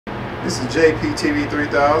This is JPTV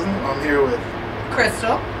 3000. I'm here with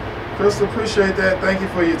Crystal. Crystal, appreciate that. Thank you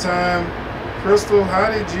for your time. Crystal,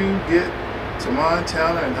 how did you get to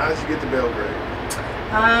Montana and how did you get to Belgrade?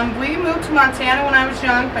 We moved to Montana when I was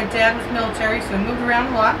young. My dad was military, so we moved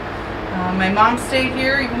around a lot. My mom stayed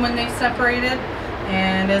here even when they separated.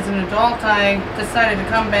 And as an adult, I decided to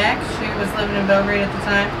come back. She was living in Belgrade at the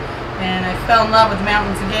time. And I fell in love with the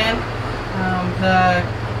mountains again. The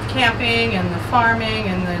camping and the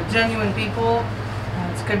farming and the genuine people.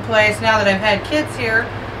 It's a good place. Now that I've had kids here,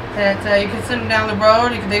 that you can send them down the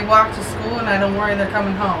road, they walk to school and I don't worry they're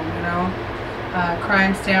coming home, you know.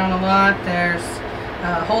 Crime's down a lot. There's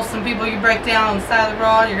wholesome people you break down on the side of the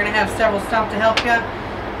road. You're going to have several stop to help you.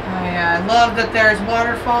 I love that there's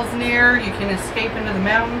waterfalls near. You can escape into the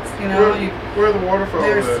mountains, you know. Where are the waterfalls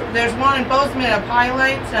at? There's one in Bozeman up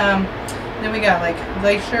Highlight. Then we got like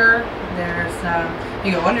Glacier. There's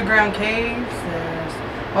you go underground caves. There's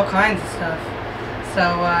all kinds of stuff. So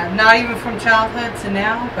not even from childhood to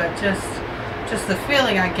now, but just the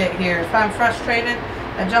feeling I get here. If I'm frustrated,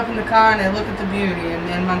 I jump in the car and I look at the beauty.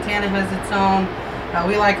 And Montana has its own.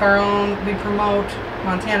 We like our own. We promote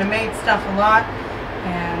Montana-made stuff a lot.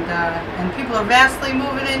 And people are vastly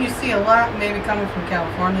moving in. You see a lot maybe coming from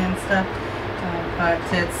California and stuff. But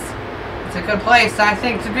it's a good place, I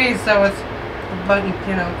think, to be. So it's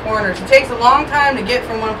corners. It takes a long time to get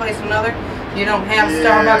from one place to another. You don't have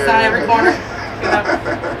Starbucks on every corner. You know?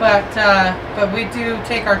 But we do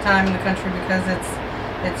take our time in the country because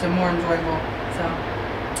it's a more enjoyable. So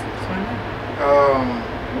that's what I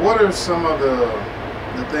know. What are some of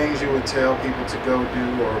the things you would tell people to go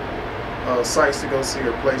do, or sites to go see,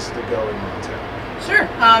 or places to go in Montana? Sure.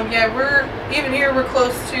 Yeah, we're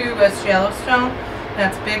close to West Yellowstone.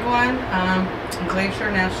 That's a big one. Glacier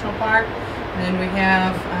National Park. And then we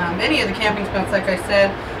have any of the camping spots, like I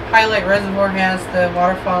said. Highlight Reservoir has the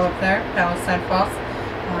waterfall up there, Palisade Falls.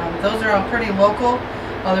 Those are all pretty local.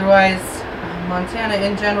 Otherwise, Montana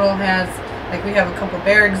in general has, like, we have a couple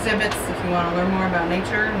bear exhibits if you want to learn more about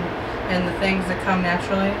nature and the things that come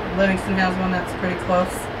naturally. Livingston has one that's pretty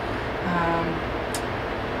close.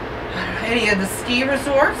 Any of the ski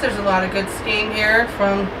resorts, there's a lot of good skiing here,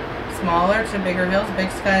 from smaller to bigger hills.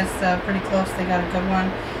 Big Sky's pretty close, they got a good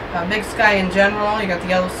one. Big Sky in general, you got the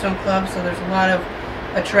Yellowstone Club, so there's a lot of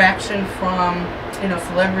attraction from,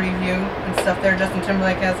 Celebrity View and stuff there. Justin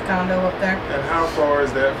Timberlake has a condo up there. And how far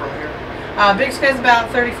is that from here? Big Sky's about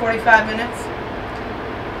 30-45 minutes.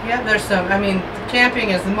 Yeah, there's some, camping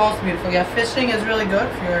is the most beautiful. Yeah, fishing is really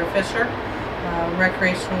good if you're a fisher.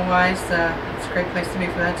 Recreational wise, it's a great place to be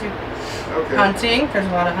for that too. Okay. Hunting, there's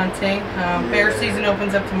a lot of hunting. Bear season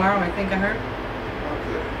opens up tomorrow, I think I heard.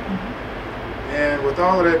 Okay. And with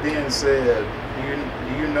all of that being said,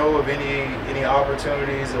 do you know of any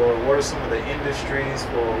opportunities, or what are some of the industries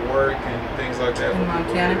for work and things like that In for people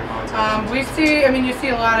Montana? here in Montana?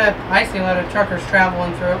 I see a lot of truckers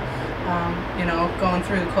traveling through, going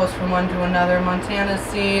through the coast from one to another. Montana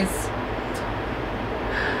sees,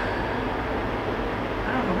 I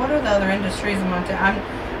don't know, what are the other industries in Montana?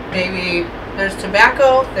 Maybe there's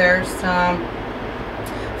tobacco, there's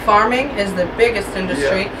farming is the biggest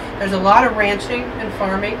industry. Yeah. There's a lot of ranching and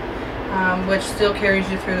farming, which still carries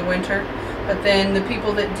you through the winter. But then the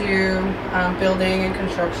people that do building and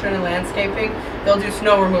construction and landscaping, they'll do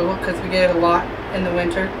snow removal because we get it a lot in the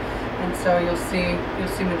winter, and so you'll see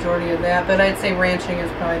majority of that. But I'd say ranching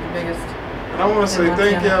is probably the biggest. And I want to say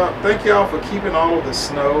thank y'all for keeping all of the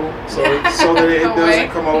snow so that it doesn't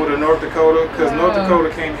come over to North Dakota, because North Dakota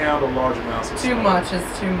can't handle large amounts of snow. Too much.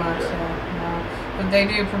 It's too much. Yeah. But they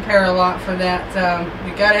do prepare a lot for that.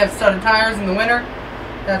 You got to have studded tires in the winter.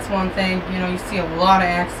 That's one thing. You see a lot of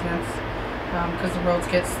accidents because the roads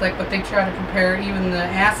get slick. But they try to prepare even the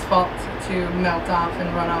asphalt to melt off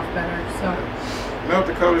and run off better. So North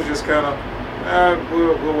Dakota's just kind of,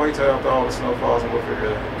 we'll wait till after all the snow falls and we'll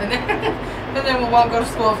figure it out. And then we won't go to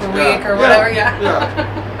school for a week or whatever. Yeah.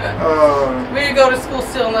 We go to school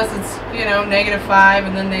still unless it's -5,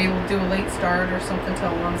 and then they will do a late start or something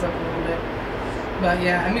till it warms up a little bit. But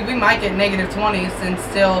yeah, we might get -20s and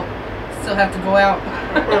still have to go out.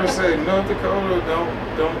 I'm about to say, North Dakota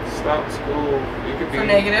don't stop school. It could be for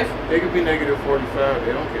negative. It could be -45.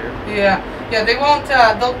 They don't care. Yeah, they won't.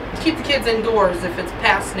 They'll keep the kids indoors if it's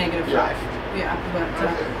past -5. Yeah,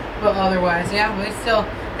 but otherwise, yeah,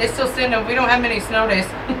 they still send them. We don't have many snow days.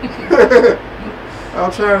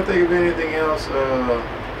 I'm trying to think of anything else.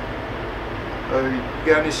 You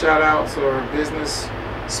got any shout outs or business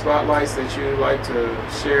spotlights that you like to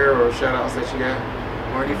share, or shout outs that you got?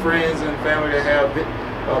 Or any friends and family that have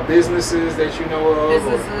businesses that you know of?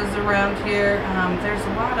 Businesses around here. There's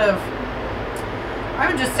a lot of I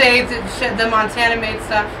would just say that the Montana made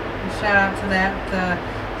stuff. Shout out to that.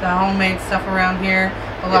 The homemade stuff around here.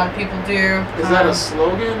 A lot of people do. Is that a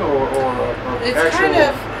slogan or it's actual? Kind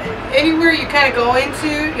of anywhere you kind of go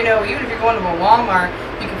into, you know, even if you're going to a Walmart,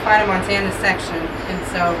 you can find a Montana section. And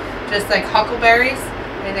so just like huckleberries,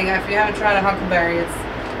 anything, if you haven't tried a huckleberry, it's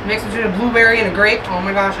mixed between a blueberry and a grape. Oh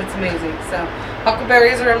my gosh, it's amazing. So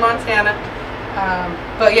huckleberries are in Montana.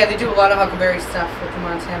 But yeah, they do a lot of huckleberry stuff with the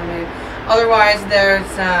Montana made. Otherwise, there's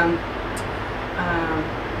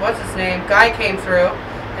what's his name? Guy came through,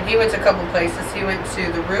 and he went to a couple places. He went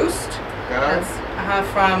to the Roost. That's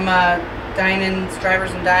from Dining's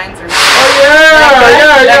Drivers and Dines. Or yeah.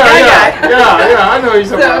 I know you're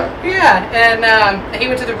talking about. Yeah, and he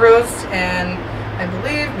went to the Roost, and I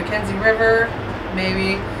believe Mackenzie River,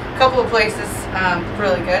 maybe a couple of places.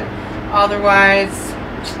 Really good. Otherwise,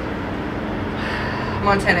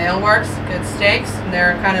 Montana Ale Works, good steaks. And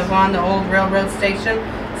they're kind of on the old railroad station.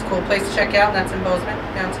 It's a cool place to check out. That's in Bozeman,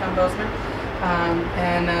 downtown Bozeman.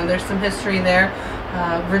 And there's some history there.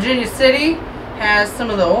 Virginia City has some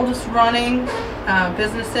of the oldest running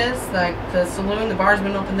businesses, like the saloon. The bar's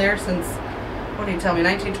been open there since, what do you tell me,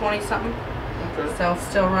 1920 something? Okay. So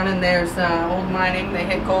still running. There's old mining. They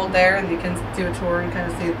hit gold there, and you can do a tour and kind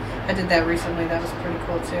of see. I did that recently. That was pretty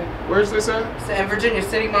cool too. Where's this at? It's in Virginia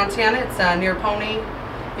City, Montana. It's near Pony.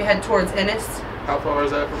 You head towards Ennis. How far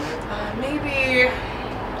is that from here? Maybe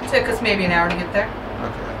it took us maybe an hour to get there.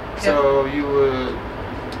 Okay. Yep. So you would.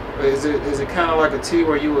 Is it kind of like a T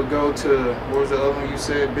where you would go to, what was the other one you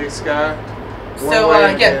said, Big Sky?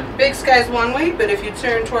 Big Sky's one way, but if you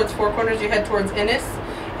turn towards Four Corners, you head towards Ennis,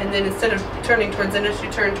 and then instead of turning towards Ennis,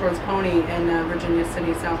 you turn towards Pony and Virginia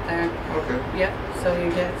City's out there. Okay. Yep, so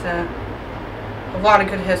you get a lot of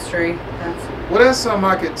good history. That's something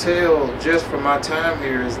I could tell just from my time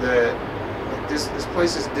here is that like, this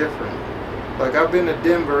place is different. Like I've been to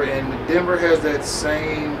Denver, and Denver has that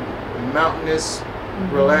same mountainous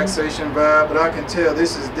relaxation vibe, but I can tell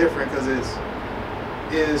this is different because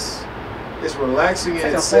it's relaxing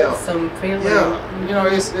in itself. A wholesome feeling. Yeah, you know,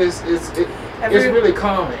 it's really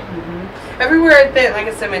calming. Everywhere, like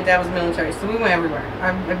I said, my dad was military, so we went everywhere.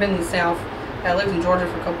 I've been in the South. I lived in Georgia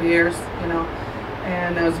for a couple of years, you know,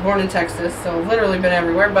 and I was born in Texas, so I've literally been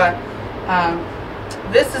everywhere. But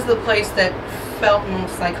this is the place that felt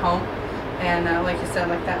most like home, and like you said,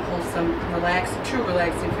 like that wholesome, true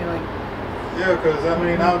relaxing feeling. Yeah, because I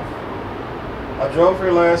mean, I drove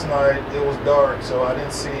here last night. It was dark, so I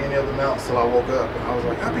didn't see any of the mountains till I woke up. And I was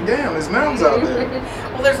like, I'll be damn, there's mountains out there.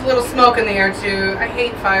 Well, there's a little smoke in the air too. I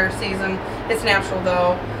hate fire season. It's natural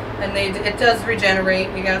though, and it does regenerate.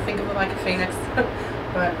 You gotta think of it like a phoenix.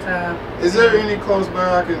 But is there any close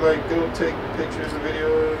by I could like go take pictures or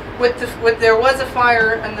video of? There was a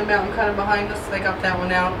fire in the mountain kind of behind us. They got that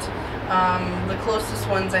one out. The closest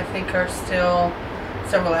ones I think are still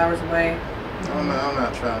several hours away. I'm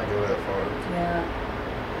not trying to go that far. Yeah.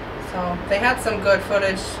 So they had some good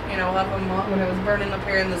footage, you know, of them when it was burning up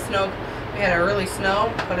here in the snow. We had an early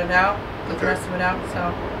snow, put it out, put the rest of it out.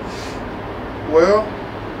 So. Well,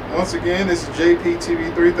 once again, this is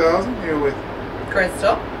JPTV 3000 here with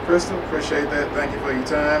Crystal. Crystal, appreciate that. Thank you for your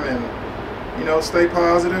time, and you know, stay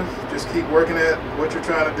positive. Just keep working at what you're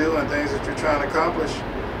trying to do and things that you're trying to accomplish.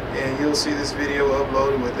 And you'll see this video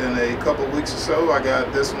uploaded within a couple of weeks or so. I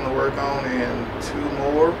got this one to work on and 2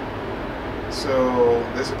 more. So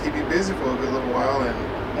this will keep you busy for a good little while. And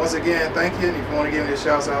once again, thank you. And if you want to give me a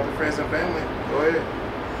shout out to friends and family, go ahead.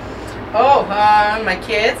 Oh, my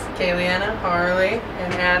kids, Kayleana, Harley,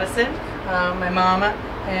 and Addison, my mama,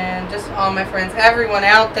 and just all my friends, everyone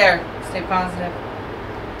out there. Stay positive.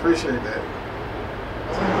 Appreciate that.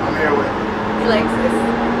 I'm here with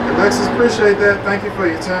Alexis. Alexis, appreciate that. Thank you for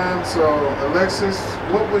your time. So, Alexis,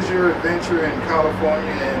 what was your adventure in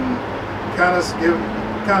California, and kind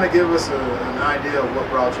of give us an idea of what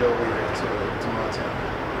brought you over here to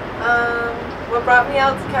Montana? What brought me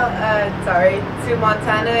out to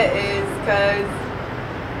Montana is because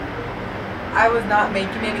I was not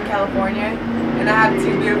making it in California, and I have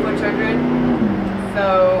 2 beautiful children.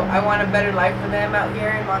 So I want a better life for them out here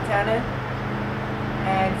in Montana.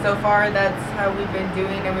 And so far, that's how we've been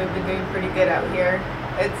doing, and we've been doing pretty good out here.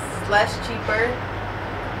 It's less cheaper.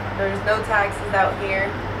 There's no taxes out here.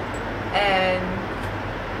 And,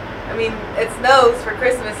 I mean, it snows for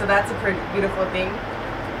Christmas, so that's a pretty beautiful thing.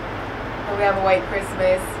 And we have a white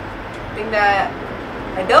Christmas. The thing that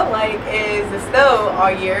I don't like is the snow all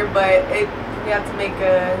year, but we have to make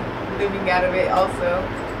a living out of it also.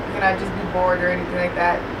 You cannot just be bored or anything like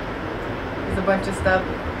that. There's a bunch of stuff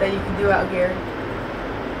that you can do out here.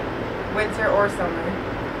 Winter or summer.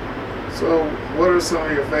 So, what are some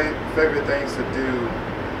of your favorite things to do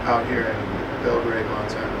out here in Belgrade,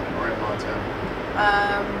 Montana, or in Montana?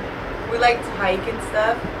 We like to hike and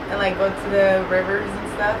stuff, and like go to the rivers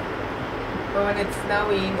and stuff. But when it's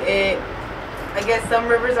snowing, I guess some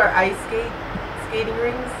rivers are skating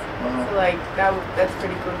rings. So like that's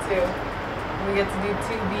pretty cool too. We get to do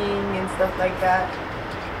tubing and stuff like that.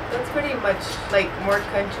 That's pretty much like more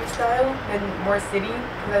country style and more city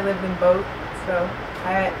because I lived in both. So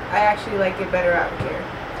I actually like it better out here.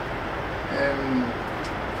 And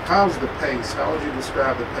how's the pace? How would you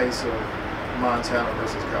describe the pace of Montana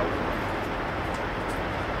versus California?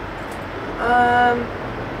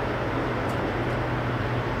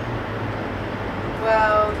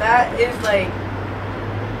 Well, that is like,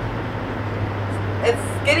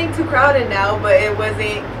 it's getting too crowded now, but it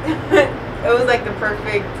wasn't. It was like the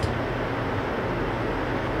perfect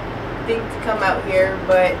thing to come out here,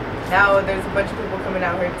 but now there's a bunch of people coming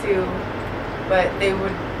out here too. But they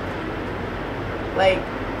would like,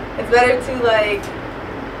 it's better to like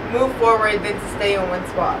move forward than to stay in one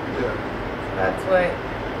spot. Yeah. That's what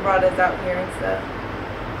brought us out here and stuff.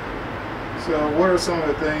 So, what are some of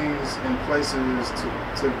the things and places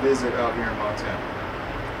to visit out here in Montana?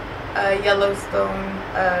 Yellowstone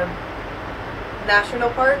National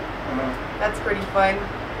Park. That's pretty fun.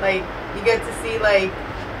 Like, you get to see like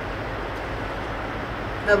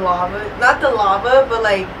the lava, not the lava, but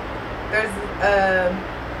like there's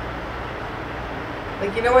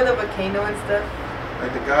like, you know where the volcano and stuff,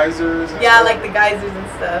 like the geysers and yeah, stuff? like the geysers and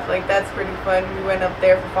stuff. Like, that's pretty fun. We went up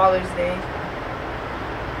there for Father's Day.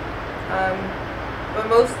 But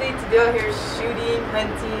mostly to do out here is shooting,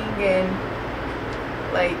 hunting, and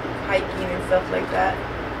like hiking and stuff like that.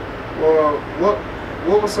 Well,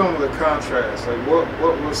 what were some of the contrasts? Like, what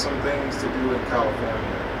were some things to do in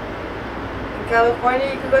California? In California,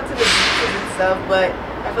 you can go to the beaches and stuff, but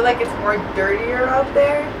I feel like it's more dirtier out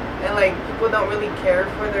there, and like people don't really care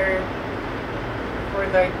for their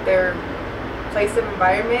place of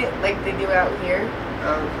environment like they do out here.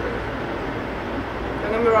 Okay.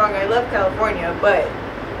 Don't get me wrong, I love California, but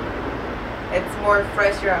it's more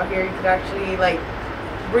fresher out here. You could actually like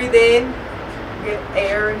breathe in, get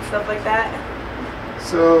air and stuff like that.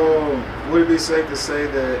 So, would it be safe to say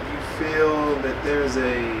that you feel that there's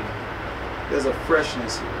a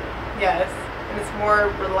freshness here? Yes, and it's more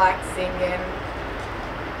relaxing, and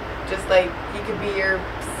just like you could be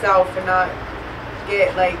yourself and not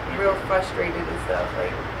get like real frustrated and stuff.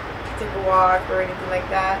 Like, take a walk or anything like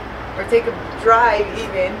that, or take a drive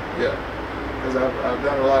even. Yeah, because I've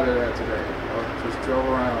done a lot of that today. I just drove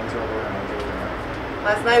around.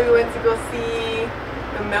 Last night we went to go see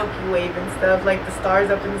the Milky Way and stuff, like the stars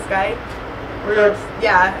up in the sky. Oh, yeah.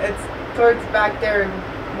 Yeah, it's towards back there and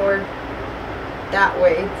more that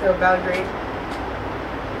way to Belgrade.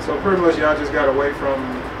 So pretty much y'all just got away from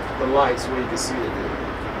the lights where you can see it there.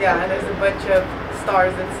 Yeah, Okay. and there's a bunch of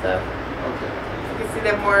stars and stuff. Okay. You can see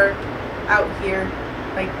them more out here.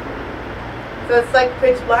 Like, so it's like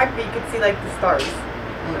pitch black, but you can see like the stars.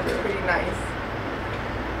 That's Okay. pretty nice.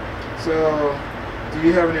 So, do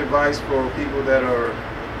you have any advice for people that are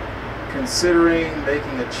considering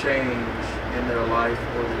making a change in their life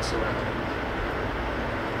or their surroundings?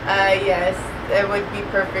 Yes, it would be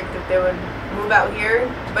perfect if they would move out here,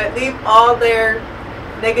 but leave all their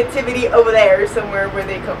negativity over there somewhere where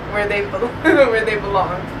they where they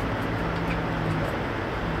belong.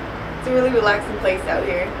 It's a really relaxing place out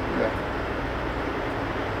here. Yeah.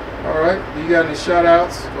 All right. Do you got any shout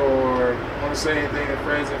outs or want to say anything to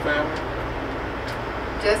friends and family?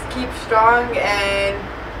 Just keep strong and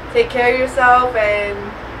take care of yourself and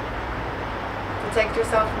protect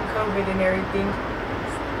yourself from COVID and everything.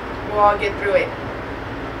 We'll all get through it.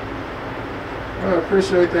 Well, I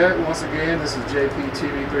appreciate that. Once again, this is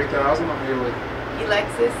JPTV 3000. I'm here with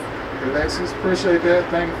Alexis. Alexis. Appreciate that.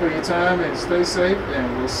 Thank you for your time and stay safe,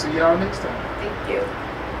 and we'll see y'all next time. Thank you.